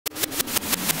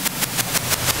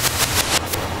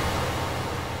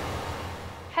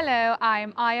Hello,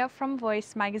 I'm Ayah from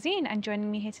Voice magazine, and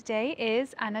joining me here today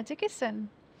is Anna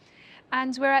Dickerson.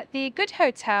 And we're at the Good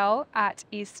Hotel at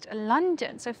East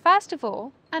London. So first of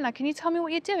all, Anna, can you tell me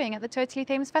what you're doing at the Totally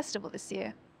Thames Festival this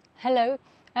year? Hello,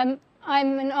 I'm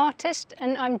an artist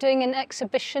and I'm doing an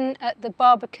exhibition at the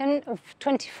Barbican of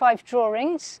 25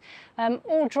 drawings,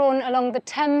 all drawn along the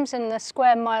Thames and the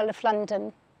square mile of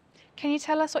London. Can you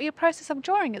tell us what your process of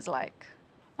drawing is like?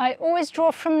 I always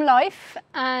draw from life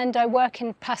and I work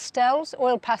in pastels,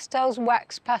 oil pastels,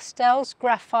 wax pastels,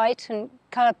 graphite and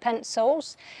colour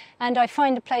pencils, and I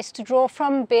find a place to draw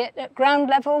from, be it at ground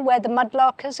level where the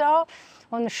mudlarkers are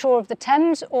on the shore of the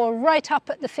Thames, or right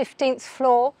up at the 15th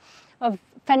floor of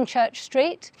Fenchurch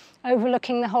Street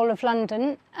overlooking the whole of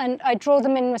London, and I draw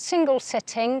them in a single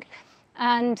sitting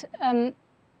and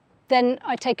then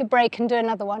I take a break and do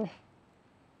another one.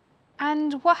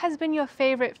 And what has been your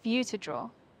favourite view to draw?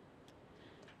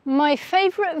 My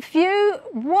favourite view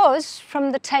was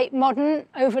from the Tate Modern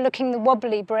overlooking the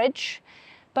Wobbly Bridge,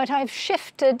 but I've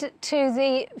shifted to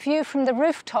the view from the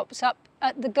rooftops up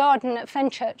at the garden at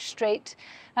Fenchurch Street.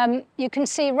 You can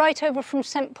see right over from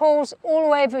St Paul's all the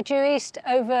way over due east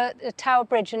over the Tower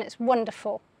Bridge, and it's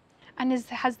wonderful. And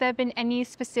has there been any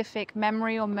specific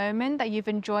memory or moment that you've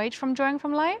enjoyed from drawing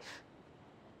from life?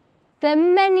 There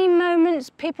are many moments.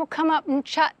 People come up and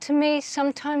chat to me.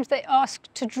 Sometimes they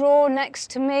ask to draw next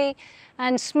to me,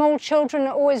 and small children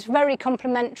are always very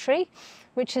complimentary,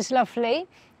 which is lovely.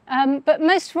 But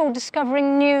most of all,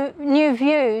 discovering new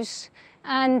views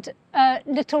and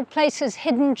little places,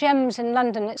 hidden gems in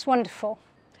London. It's wonderful.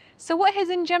 So what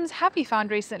hidden gems have you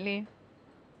found recently?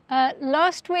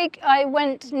 Last week I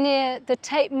went near the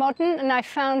Tate Modern and I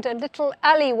found a little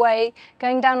alleyway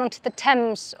going down onto the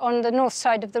Thames on the north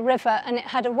side of the river, and it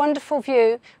had a wonderful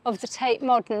view of the Tate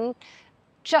Modern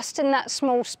just in that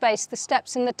small space, the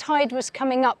steps, and the tide was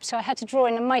coming up, so I had to draw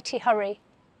in a mighty hurry.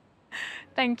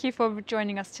 Thank you for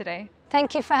joining us today.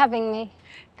 Thank you for having me.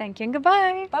 Thank you and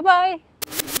goodbye. Bye-bye.